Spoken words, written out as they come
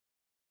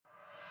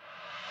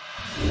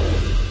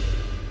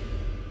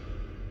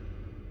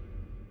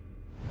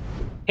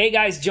Hey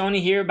guys,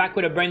 Johnny here, back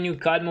with a brand new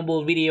COD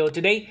Mobile video.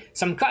 Today,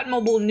 some COD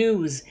Mobile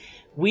news.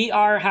 We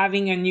are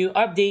having a new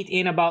update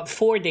in about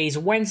 4 days.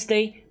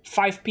 Wednesday,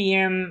 5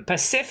 p.m.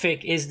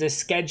 Pacific is the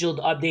scheduled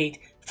update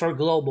for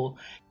Global.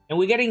 And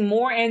we're getting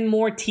more and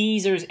more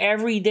teasers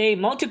every day,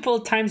 multiple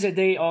times a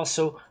day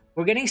also.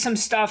 We're getting some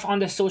stuff on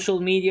the social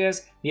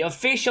medias, the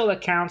official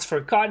accounts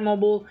for COD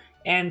Mobile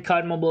and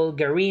COD Mobile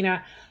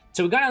Garena.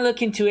 So we're gonna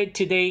look into it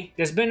today.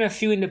 There's been a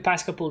few in the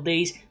past couple of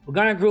days. We're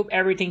gonna group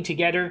everything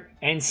together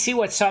and see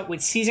what's up with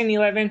Season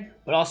 11,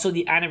 but also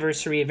the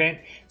anniversary event.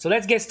 So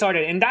let's get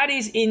started. And that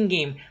is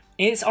in-game.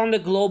 It's on the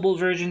global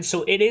version,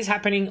 so it is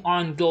happening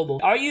on global.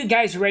 Are you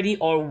guys ready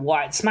or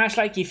what? Smash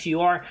like if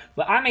you are,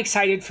 but I'm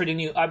excited for the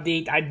new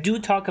update. I do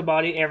talk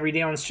about it every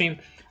day on stream.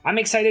 I'm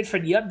excited for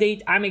the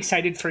update. I'm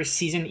excited for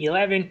Season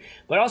 11,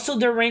 but also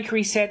the rank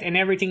reset and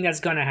everything that's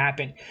gonna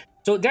happen.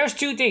 So there's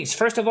two things.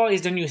 First of all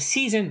is the new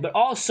season, but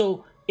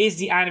also is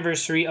the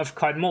anniversary of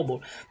COD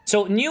Mobile.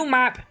 So new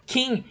map,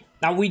 King.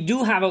 Now we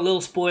do have a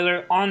little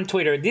spoiler on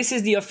Twitter. This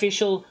is the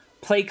official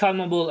Play COD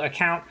Mobile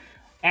account.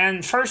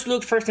 And first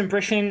look, first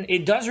impression,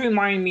 it does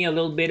remind me a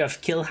little bit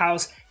of Kill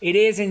House. It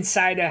is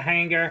inside a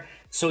hangar,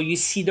 so you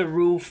see the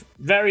roof,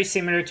 very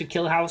similar to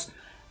Kill House.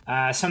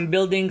 Some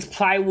buildings,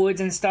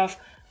 plywoods and stuff.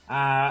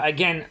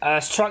 Again, a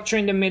structure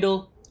in the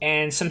middle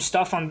and some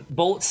stuff on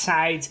both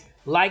sides,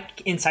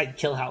 like inside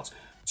Kill House.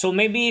 So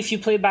maybe if you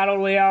play Battle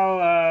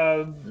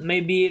Royale,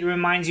 maybe it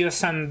reminds you of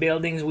some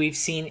buildings we've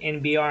seen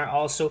in BR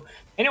also.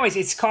 Anyways,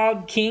 it's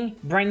called King,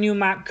 brand new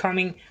map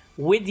coming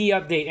with the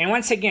update. And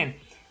once again,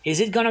 is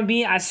it gonna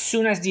be as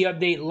soon as the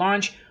update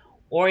launch,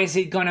 or is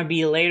it gonna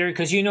be later?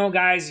 Because you know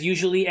guys,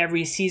 usually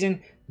every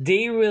season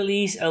they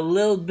release a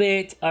little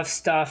bit of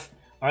stuff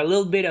or a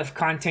little bit of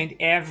content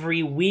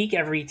every week,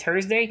 every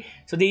Thursday.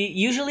 So they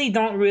usually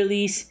don't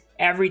release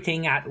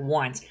everything at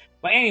once.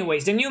 But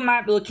anyways, the new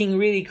map looking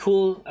really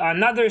cool.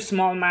 Another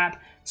small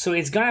map, so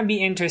it's gonna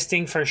be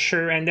interesting for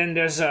sure. And then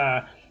there's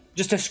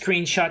just a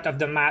screenshot of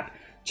the map.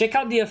 Check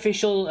out the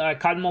official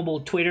COD Mobile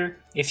Twitter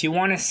if you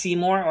want to see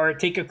more or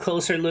take a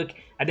closer look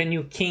at the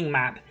new King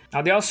map.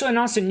 Now they also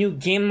announced a new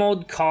game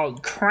mode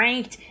called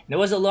Cranked. There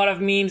was a lot of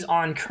memes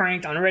on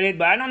Cranked on Reddit,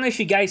 but I don't know if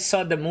you guys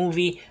saw the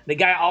movie. The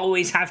guy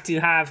always have to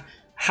have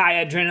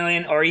high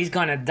adrenaline or he's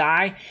gonna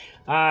die.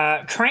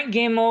 Crank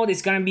game mode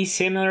is gonna be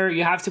similar.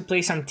 You have to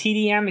play some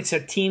TDM. It's a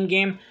team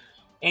game,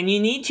 and you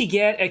need to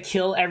get a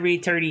kill every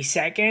 30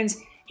 seconds.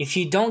 If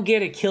you don't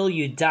get a kill,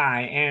 you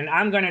die. And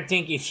I'm gonna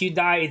think if you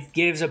die, it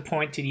gives a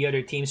point to the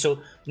other team.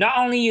 So not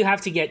only you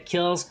have to get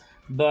kills,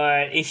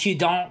 but if you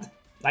don't,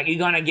 like, you're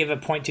gonna give a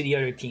point to the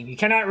other team. You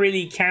cannot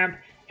really camp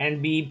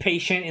and be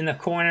patient in the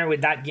corner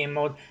with that game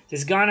mode.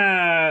 It's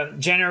gonna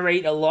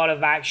generate a lot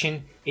of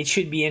action. It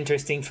should be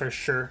interesting for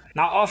sure.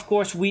 Now, of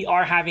course, we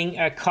are having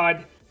a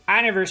COD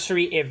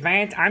anniversary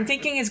event. I'm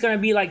thinking it's gonna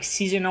be like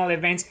seasonal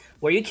events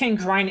where you can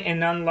grind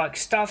and unlock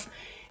stuff.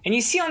 And you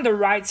see on the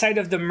right side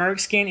of the Merc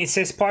skin, it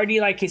says party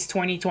like it's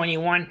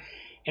 2021.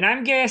 And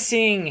I'm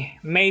guessing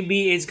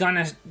maybe it's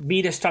gonna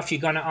be the stuff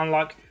you're gonna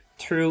unlock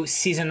through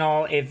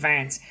seasonal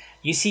events.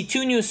 You see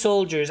two new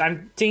soldiers.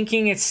 I'm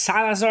thinking it's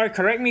Salazar.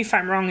 Correct me if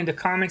I'm wrong in the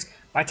comments.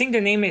 I think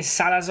the name is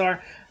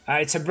Salazar.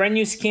 It's a brand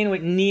new skin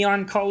with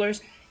neon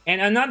colors. And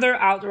another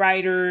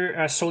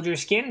Outrider soldier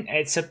skin.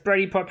 It's a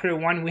pretty popular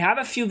one. We have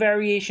a few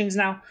variations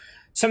now.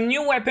 Some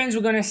new weapons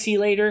we're going to see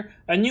later.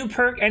 A new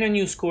perk and a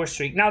new score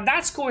streak. Now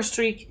that score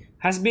streak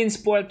has been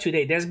spoiled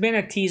today. There's been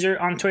a teaser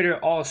on Twitter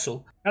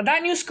also. Now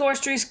that new score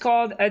streak is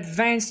called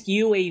Advanced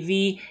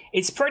UAV.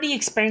 It's pretty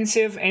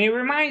expensive and it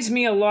reminds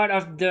me a lot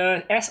of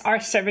the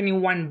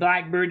SR-71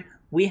 Blackbird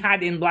we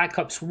had in Black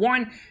Ops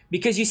 1,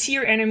 because you see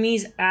your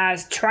enemies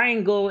as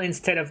triangle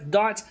instead of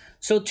dots.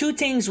 So two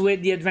things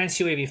with the Advanced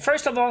UAV.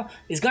 First of all,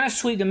 it's gonna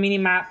sweep the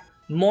minimap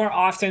more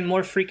often,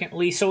 more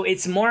frequently, so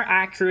it's more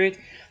accurate.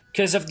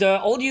 Because of the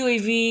old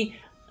UAV,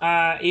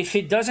 if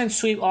it doesn't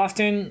sweep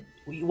often,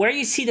 where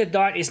you see the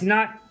dot is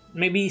not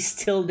maybe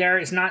still there,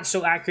 it's not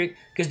so accurate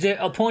because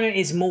the opponent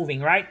is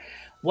moving, right?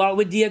 Well,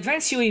 with the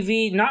Advanced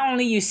UAV, not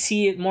only you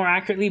see it more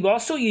accurately, but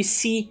also you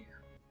see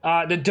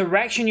the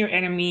direction your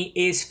enemy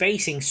is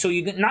facing. So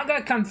you're not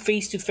gonna come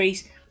face to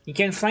face. You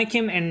can flank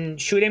him and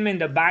shoot him in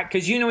the back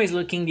because you know he's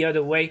looking the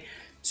other way.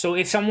 So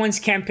if someone's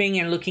camping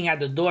and looking at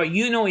the door,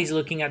 you know he's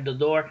looking at the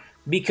door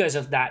because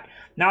of that.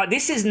 Now,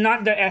 this is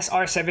not the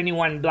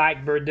SR-71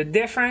 Blackbird. The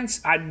difference,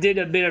 I did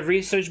a bit of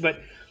research,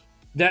 but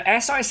the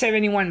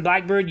SR-71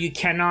 Blackbird, you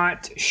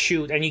cannot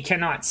shoot and you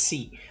cannot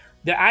see.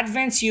 The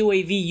Advanced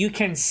UAV, you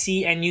can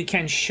see and you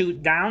can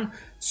shoot down.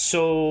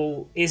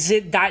 So is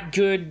it that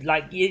good?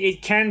 Like,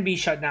 it can be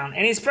shut down.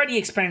 And it's pretty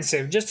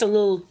expensive, just a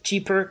little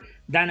cheaper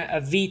than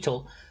a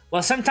VTOL.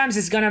 Well, sometimes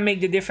it's gonna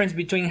make the difference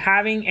between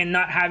having and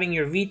not having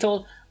your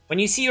VTOL. When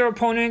you see your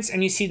opponents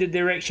and you see the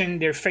direction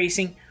they're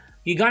facing,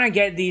 you're gonna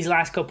get these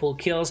last couple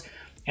kills.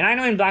 And I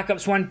know in Black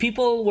Ops 1,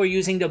 people were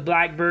using the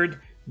Blackbird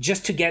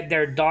just to get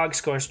their dog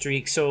score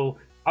streak. So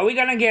are we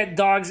gonna get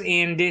dogs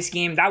in this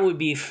game? That would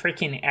be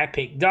freaking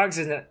epic. Dogs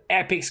is an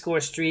epic score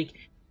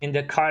streak in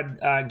the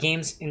COD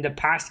games in the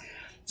past.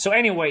 So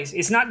anyways,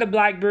 it's not the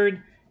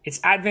Blackbird. It's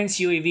advanced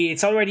UAV.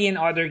 It's already in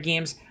other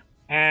games.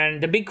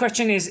 And the big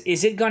question is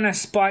it gonna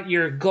spot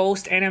your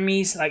ghost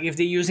enemies, like if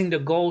they're using the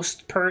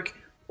ghost perk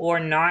or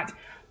not?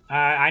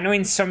 I know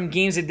in some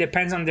games it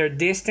depends on their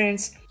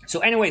distance.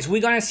 So anyways,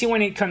 we're gonna see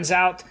when it comes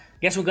out.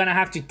 Guess we're gonna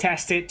have to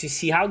test it to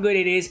see how good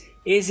it is.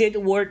 Is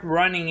it worth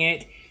running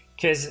it?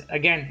 Because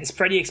again, it's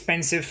pretty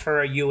expensive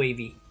for a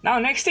UAV. Now,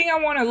 next thing I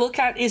want to look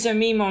at is a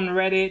meme on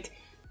Reddit,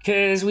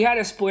 because we had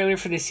a spoiler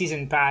for the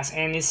season pass,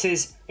 and it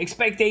says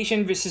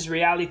expectation versus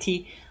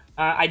reality.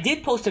 I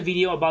did post a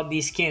video about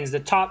these skins, the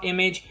top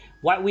image,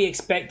 what we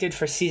expected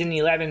for season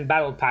 11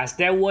 battle pass.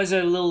 There was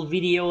a little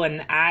video,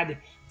 an ad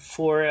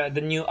for the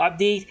new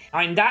update.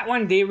 In that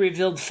one, they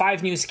revealed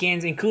 5 new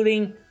skins,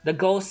 including the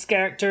Ghost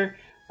character,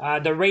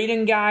 the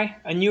Raiden guy,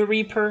 a new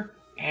Reaper,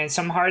 and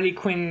some Harley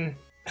Quinn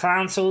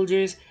clown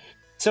soldiers.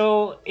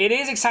 So it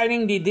is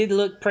exciting. They did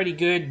look pretty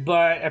good,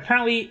 but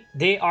apparently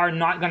they are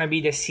not going to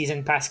be the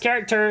season pass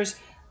characters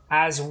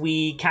as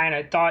we kind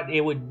of thought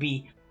it would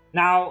be.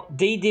 Now,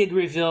 they did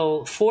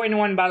reveal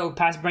 4-in-1 battle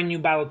pass, brand new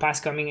battle pass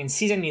coming in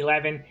season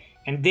 11,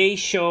 and they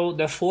show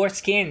the 4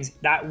 skins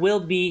that will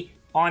be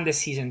on the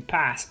season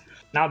pass.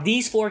 Now,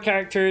 these 4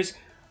 characters,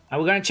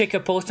 we're going to check a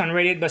post on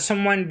Reddit, but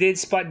someone did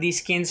spot these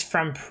skins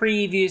from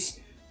previous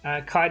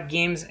COD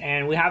games,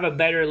 and we have a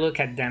better look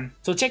at them.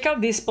 So check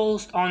out this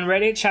post on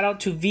Reddit. Shout out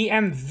to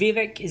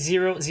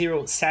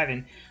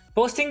VMVivek007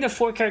 posting the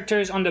 4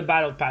 characters on the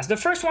battle pass. The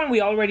first one we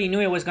already knew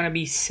it was going to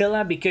be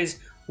Scylla, because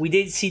we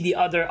did see the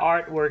other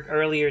artwork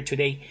earlier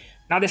today.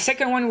 Now the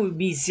second one would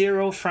be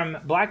Zero from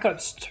Black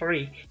Ops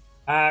 3.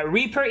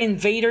 Reaper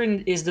Invader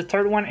is the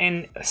third one,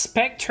 and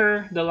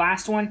Spectre the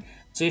last one.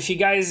 So if you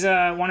guys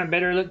want a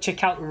better look,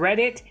 check out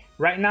Reddit.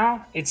 Right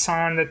now, it's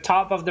on the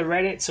top of the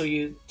Reddit, so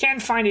you can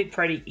find it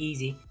pretty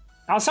easy.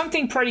 Now,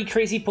 something pretty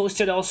crazy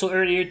posted also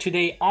earlier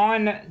today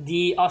on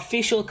the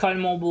official COD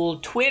Mobile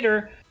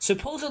Twitter.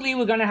 Supposedly,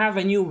 we're gonna have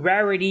a new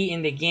rarity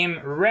in the game.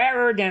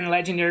 Rarer than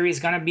Legendary is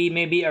gonna be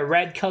maybe a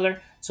red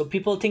color. So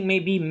people think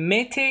maybe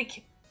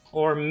Mythic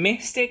or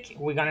Mystic,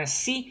 we're gonna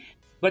see.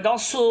 But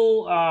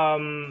also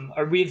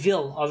a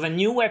reveal of a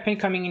new weapon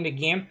coming in the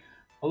game.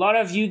 A lot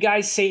of you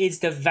guys say it's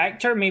the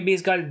Vector. Maybe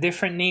it's got a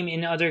different name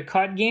in other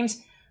COD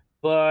games.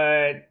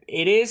 But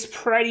it is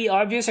pretty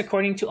obvious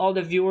according to all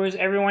the viewers.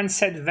 Everyone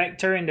said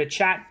Vector in the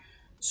chat.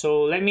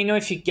 So let me know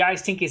if you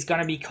guys think it's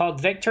gonna be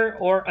called Vector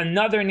or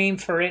another name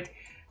for it.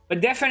 But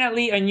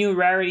definitely a new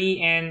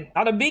rarity. And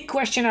now the big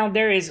question out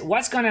there is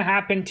what's gonna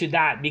happen to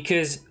that?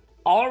 Because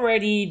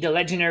already the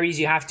legendaries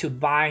you have to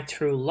buy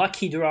through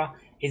Lucky Draw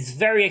is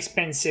very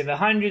expensive.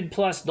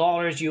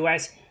 $100+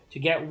 US to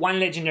get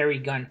one legendary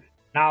gun.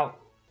 Now,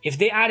 if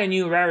they add a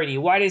new rarity,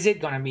 what is it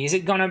gonna be? Is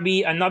it gonna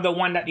be another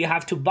one that you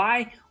have to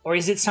buy? Or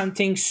is it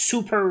something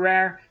super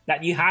rare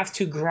that you have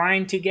to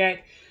grind to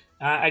get?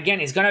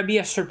 Again, it's gonna be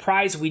a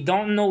surprise. We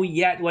don't know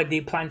yet what they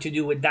plan to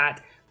do with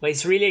that. But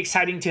it's really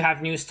exciting to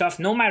have new stuff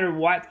no matter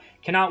what.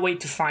 Cannot wait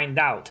to find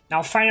out.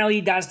 Now finally,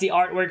 that's the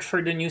artwork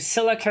for the new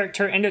Scylla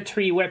character and the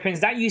 3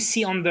 weapons that you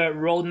see on the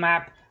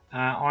roadmap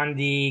on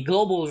the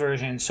global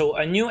version. So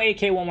a new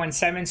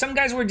AK-117. Some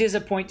guys were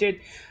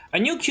disappointed. A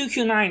new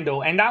QQ9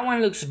 though, and that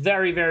one looks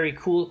very, very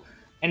cool.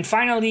 And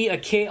finally, a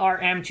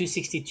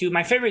KRM-262,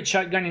 my favorite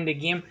shotgun in the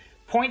game.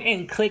 Point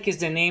and Click is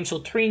the name, so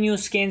 3 new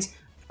skins.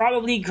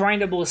 Probably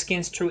grindable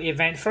skins through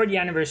event for the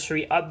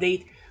anniversary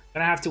update.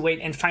 Gonna have to wait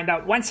and find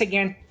out. Once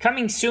again,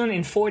 coming soon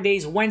in 4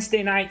 days,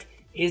 Wednesday night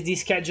is the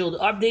scheduled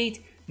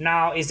update.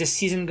 Now, is the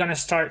season gonna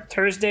start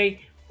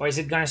Thursday, or is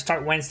it gonna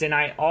start Wednesday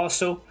night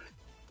also?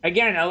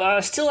 Again,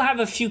 I'll still have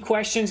a few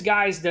questions,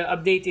 guys. The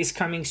update is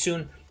coming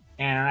soon.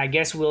 And I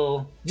guess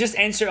we'll just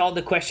answer all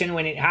the questions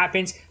when it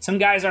happens. Some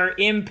guys are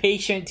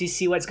impatient to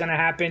see what's going to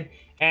happen.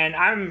 And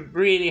I'm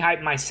really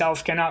hyped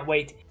myself. Cannot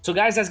wait. So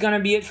guys, that's going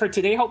to be it for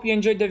today. Hope you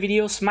enjoyed the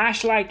video.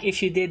 Smash like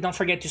if you did. Don't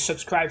forget to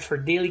subscribe for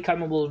daily COD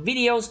Mobile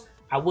videos.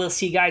 I will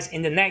see you guys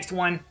in the next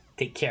one.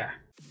 Take care.